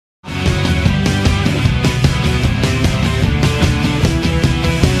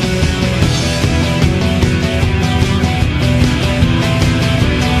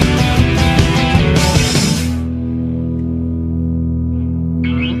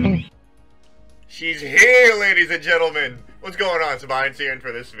She's here, ladies and gentlemen! What's going on? Sabine's here, and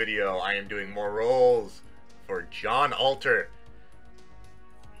for this video, I am doing more roles for John Alter.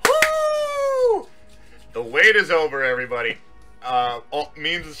 Woo! The wait is over, everybody.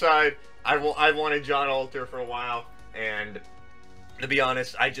 Memes aside, I've wanted John Alter for a while, and to be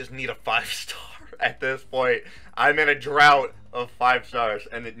honest, I just need a 5-star at this point. I'm in a drought of 5 stars,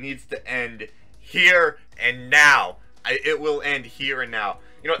 and it needs to end here and now. It will end here and now.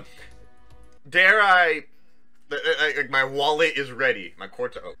 You know, dare I, like, my wallet is ready. My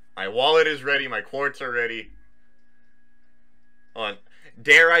quartz are, my wallet is ready. My quartz are ready. Hold on.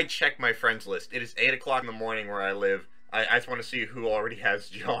 Dare I check my friends list? It is 8 o'clock in the morning where I live. I just want to see who already has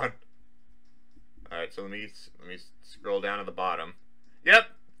John. Alright, so let me scroll down to the bottom. Yep,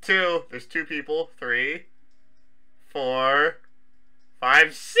 2. There's 2 people. 3, 4,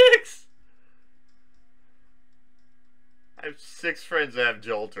 5, 6. I have 6 friends that have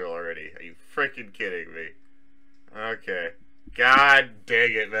Jolter already. Are you freaking kidding me? Okay. God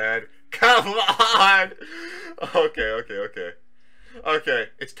dang it, man. Come on! Okay. Okay,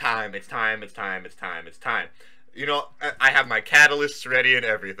 it's time. You know, I have my catalysts ready and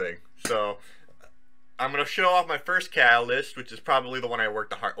everything. So, I'm gonna show off my first catalyst, which is probably the one I worked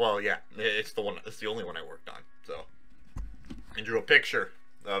the hard. Well, yeah, it's the only one I worked on. So, I drew a picture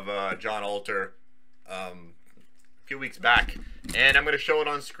of John Alter, a few weeks back, and I'm gonna show it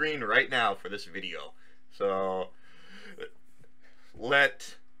on screen right now for this video. So,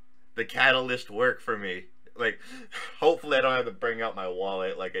 let the catalyst work for me. Like, hopefully I don't have to bring out my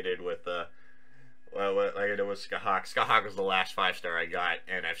wallet like I did with like I did with Skahawk. Skahawk was the last 5-star I got,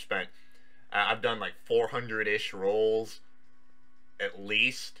 and I've done like 400-ish rolls at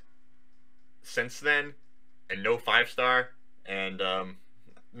least since then, and no 5-star, and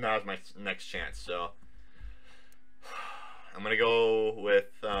now's my next chance. So I'm gonna go with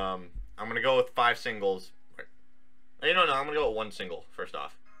 5 singles. No, I'm gonna go with 1 single first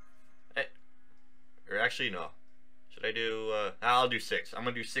off. Or actually, no. Should I do? I'll do 6. I'm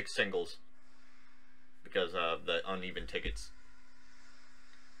gonna do 6 singles because of the uneven tickets.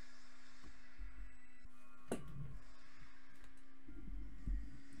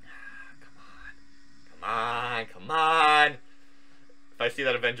 Come on! If I see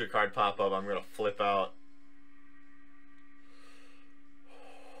that Avenger card pop up, I'm gonna flip out.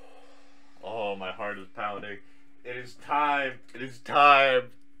 Oh, my heart is pounding. It is time.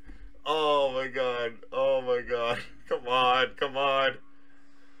 Oh my god. Come on.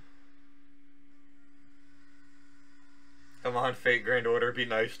 Come on, Fate Grand Order, be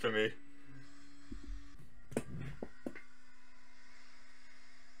nice to me.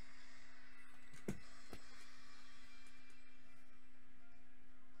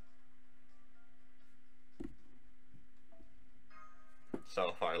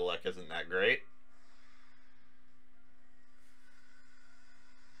 So far, luck isn't that great.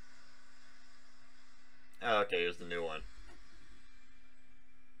 Oh, okay, here's the new one.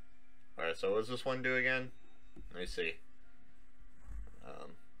 Alright, so what does this one do again? Let me see.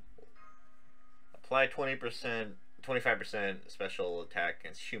 Apply 20%, 25% special attack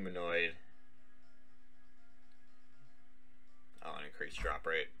against humanoid. Oh, and increased drop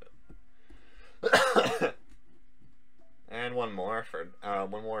rate. And one more for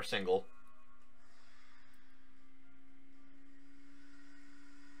one more single.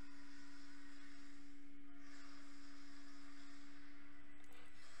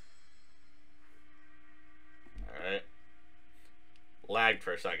 Alright. Lagged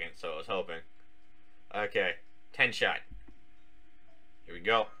for a second, so I was hoping. Okay, 10 shot. Here we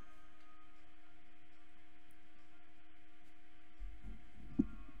go.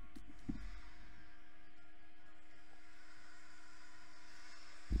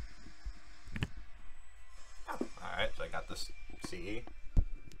 Alright, so I got this CE.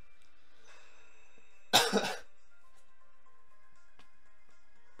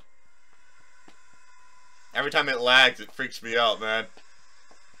 Every time it lags, it freaks me out, man.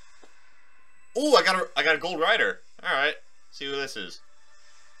 Ooh, I got a gold rider. All right, see who this is.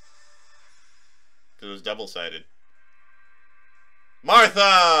 Cause it was double-sided.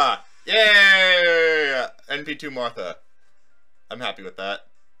 Martha! Yay! NP2 Martha. I'm happy with that.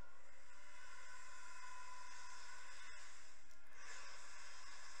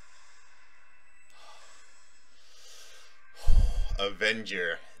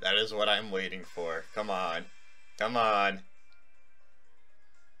 Avenger. That is what I'm waiting for. Come on. Come on,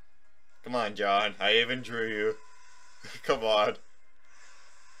 John. I even drew you. Come on.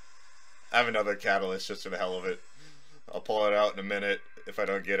 I have another catalyst just for the hell of it. I'll pull it out in a minute if I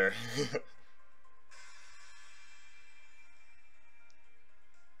don't get her.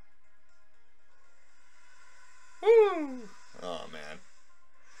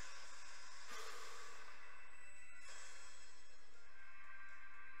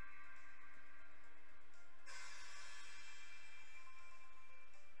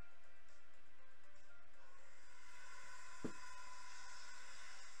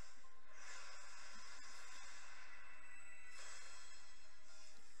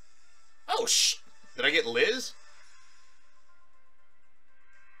 Did I get Liz?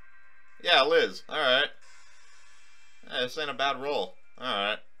 Yeah, Liz. Alright. Yeah, this ain't a bad roll.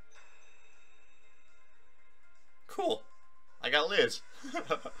 Alright. Cool. I got Liz.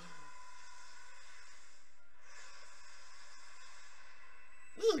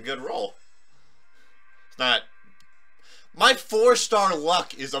 This is a good roll. It's not... My 4-star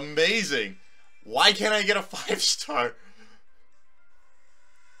luck is amazing. Why can't I get a 5-star?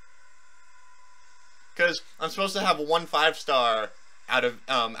 Because I'm supposed to have one 5-star out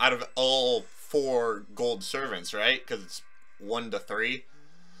of all 4 gold servants, right? Because it's 1 to 3.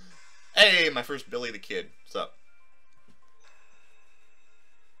 Hey, my first Billy the Kid. What's up?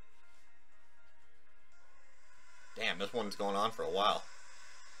 Damn, this one's going on for a while.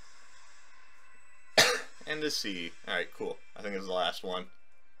 And to see. Alright, cool. I think this is the last one.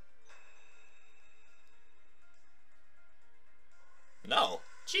 No.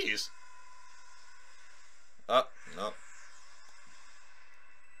 Jeez. Oh, no.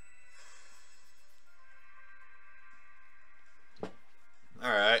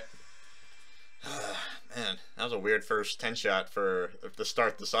 Alright. Man, that was a weird first 10 shot to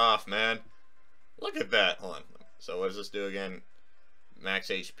start this off, man. Look at that. Hold on. So what does this do again? Max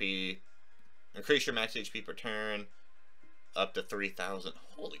HP. Increase your max HP per turn up to 3,000.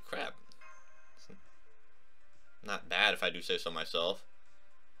 Holy crap. Not bad if I do say so myself.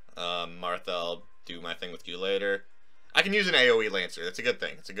 Martha, I'll do my thing with you later. I can use an AoE Lancer. That's a good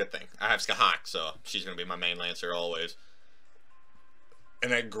thing. It's a good thing. I have Skahak, so she's going to be my main Lancer always.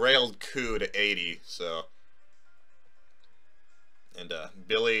 And I grailed Ku to 80, so... And,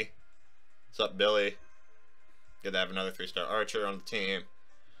 Billy. What's up, Billy? Good to have another 3-star archer on the team.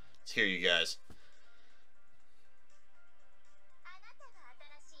 Let's hear you guys.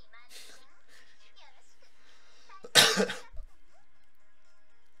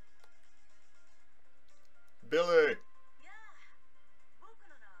 Billy!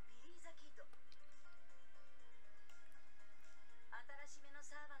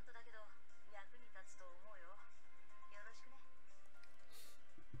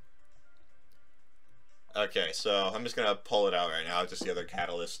 Okay, so I'm just gonna pull it out right now. Just the other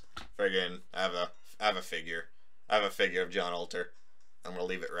catalyst. Friggin', I have a figure. I have a figure of John Alter. I'm gonna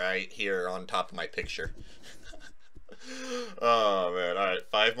leave it right here on top of my picture. Oh man! All right,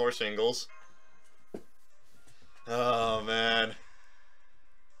 5 more singles. Oh man!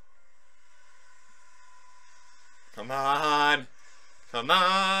 Come on! Come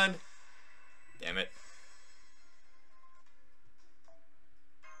on! Damn it!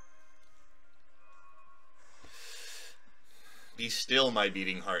 Be still, my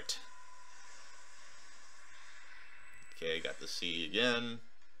beating heart. Okay, got the C again.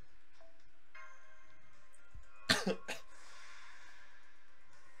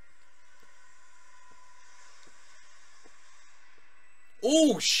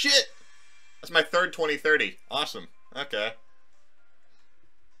 Oh, shit! That's my third 2030. Awesome. Okay.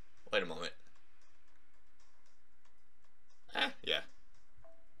 Wait a moment. Yeah.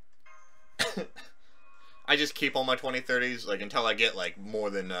 I just keep all my 2030s, like, until I get, like, more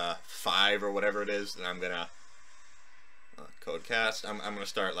than 5 or whatever it is, then I'm gonna code cast. I'm gonna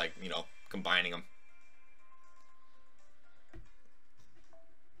start, like, you know, combining them.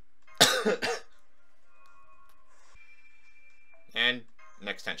 And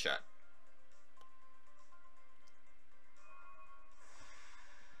next 10 shot.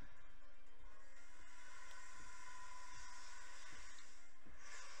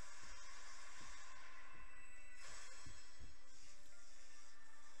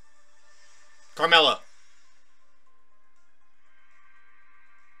 Carmella.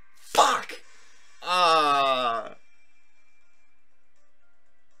 Fuck!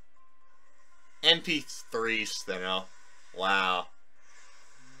 NP3 Steno. Wow.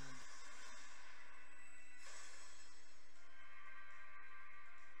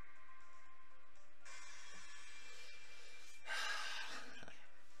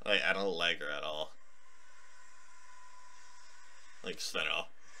 Like, I don't like her at all. Like Steno.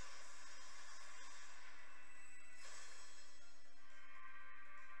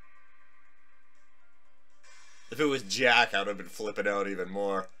 If it was Jack, I would have been flipping out even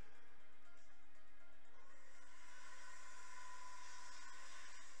more.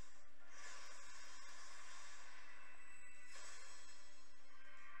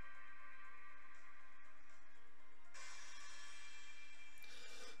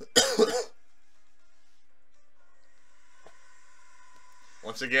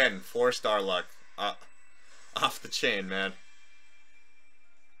 Once again, 4-star luck. Off the chain, man.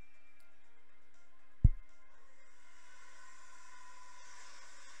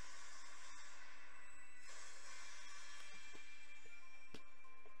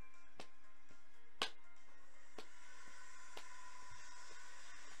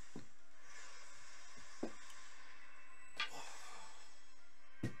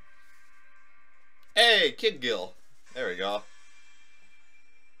 Hey, Kid Gill. There we go.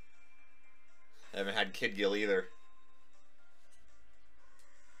 I haven't had Kid Gill either.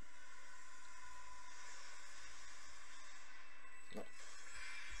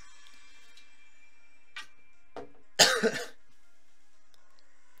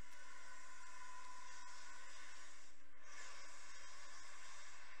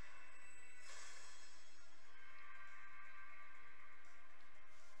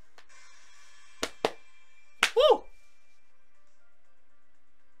 Woo!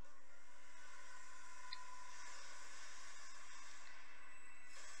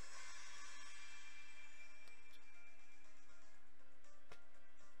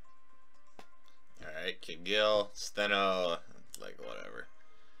 Alright, Kid Gill, Steno, like whatever.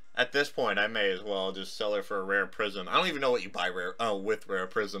 At this point, I may as well just sell her for a rare prism. I don't even know what you buy with rare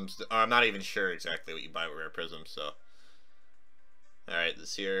prisms. I'm not even sure exactly what you buy with rare prisms, so. Alright,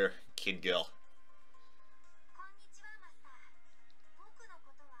 this here, Kid Gill.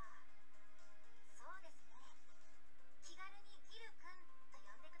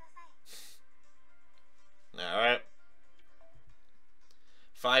 Alright.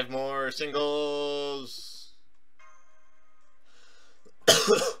 5 more singles.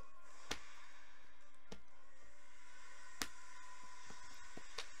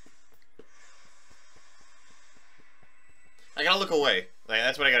 I gotta look away. Like,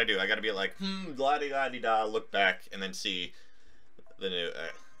 that's what I gotta do. I gotta be like, la-di-da-di-da, look back, and then see the new,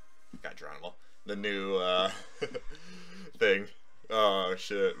 got Geronimo. The new, thing. Oh,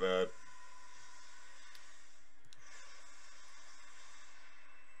 shit, man.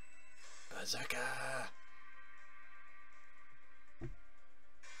 Bazooka!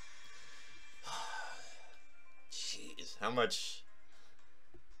 Jeez, how much?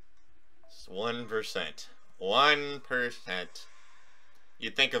 1%. 1%.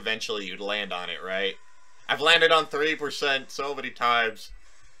 You'd think eventually you'd land on it, right? I've landed on 3% so many times.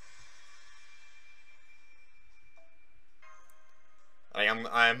 Like,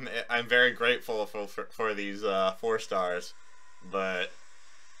 I'm very grateful for these 4 stars, but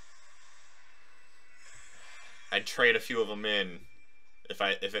I'd trade a few of them in if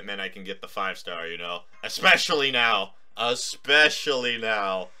it meant I can get the 5-star, you know? Especially now. Especially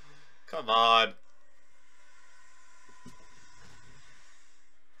now. Come on.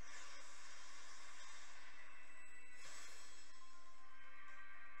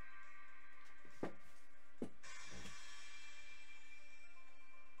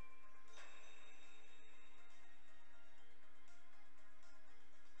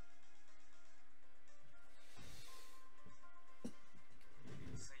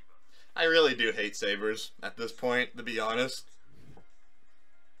 I really do hate sabers at this point, to be honest.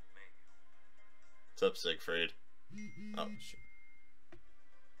 What's up, Siegfried? Oh, shit.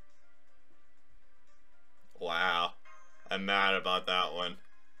 Wow. I'm mad about that one.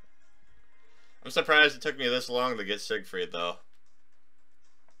 I'm surprised it took me this long to get Siegfried, though.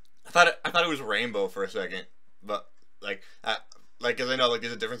 I thought it was rainbow for a second, but like, cause I know like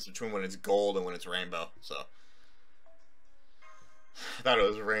there's a difference between when it's gold and when it's rainbow, so. I thought it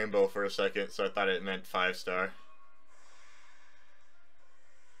was rainbow for a second, so I thought it meant 5-star.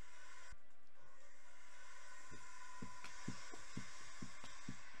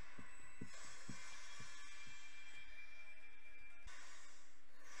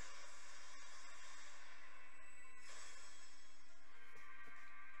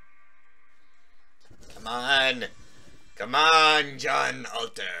 Come on! Come on, John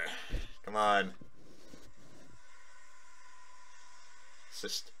Alter! Come on.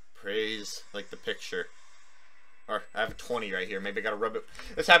 Just praise like the picture. Or I have a 20 right here. Maybe I gotta rub it.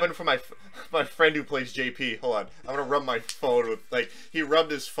 This happened for my friend who plays JP. Hold on, I'm gonna rub my phone with like he rubbed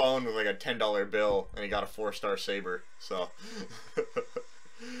his phone with like a $10 bill and he got a 4-star saber. So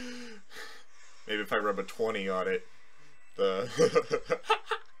maybe if I rub a 20 on it, the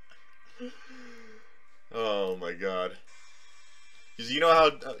oh my god. Because you know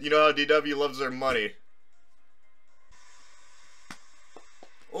how DW loves their money.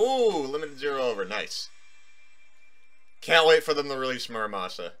 Ooh, limited 0 over. Nice. Can't wait for them to release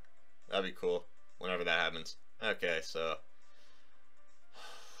Muramasa. That'd be cool. Whenever that happens. Okay, so.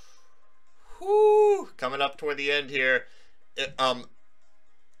 Whoo! Coming up toward the end here. I'll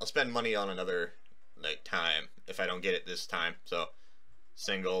spend money on another like time if I don't get it this time. So,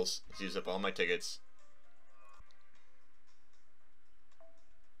 singles. Let's use up all my tickets.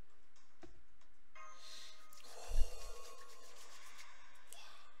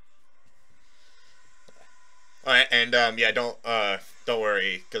 Alright, and yeah, don't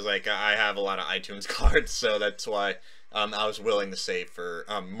worry, because like I have a lot of iTunes cards, so that's why I was willing to save for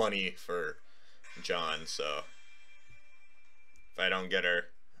money for John, so if I don't get her,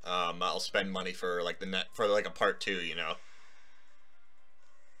 I'll spend money for like a part 2, you know.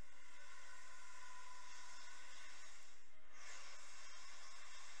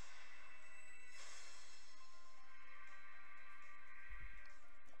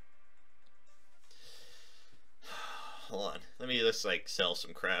 Hold on, let me just like sell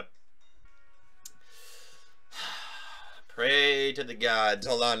some crap. Pray to the gods.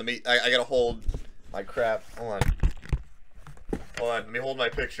 Hold on, I gotta hold my crap. Hold on. Hold on, let me hold my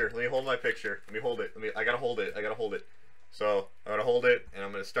picture. Let me hold my picture. Let me hold it. I gotta hold it. I gotta hold it. So, I'm gonna hold it, and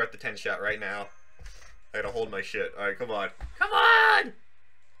I'm gonna start the 10 shot right now. I gotta hold my shit. Alright, come on. Come on!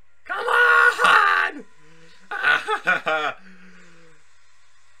 Come on!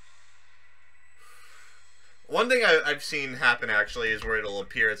 One thing I've seen happen, actually, is where it'll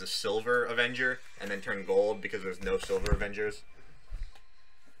appear as a silver Avenger, and then turn gold because there's no silver Avengers.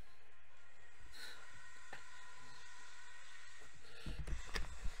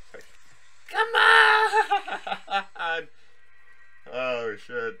 Come on! Oh,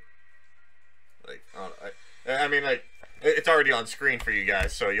 shit. Like, I mean, like, it's already on screen for you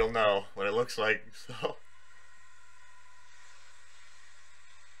guys, so you'll know what it looks like, so...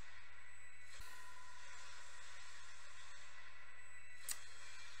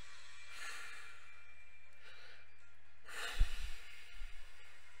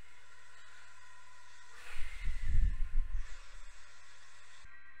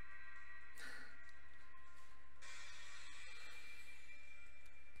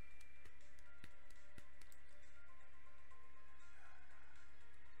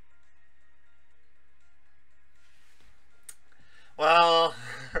 Well,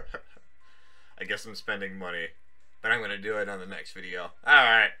 I guess I'm spending money, but I'm going to do it on the next video.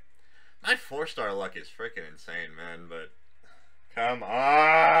 Alright. My 4-star luck is freaking insane, man, but come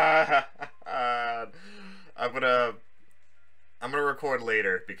on. I'm gonna record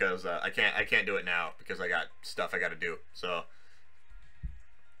later because I can't do it now because I got stuff I got to do. So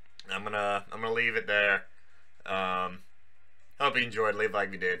I'm gonna leave it there. Hope you enjoyed. Leave a like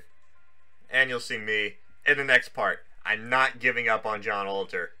if you did, and you'll see me in the next part. I'm not giving up on John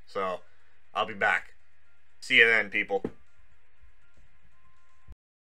Alter, so I'll be back. See you then, people.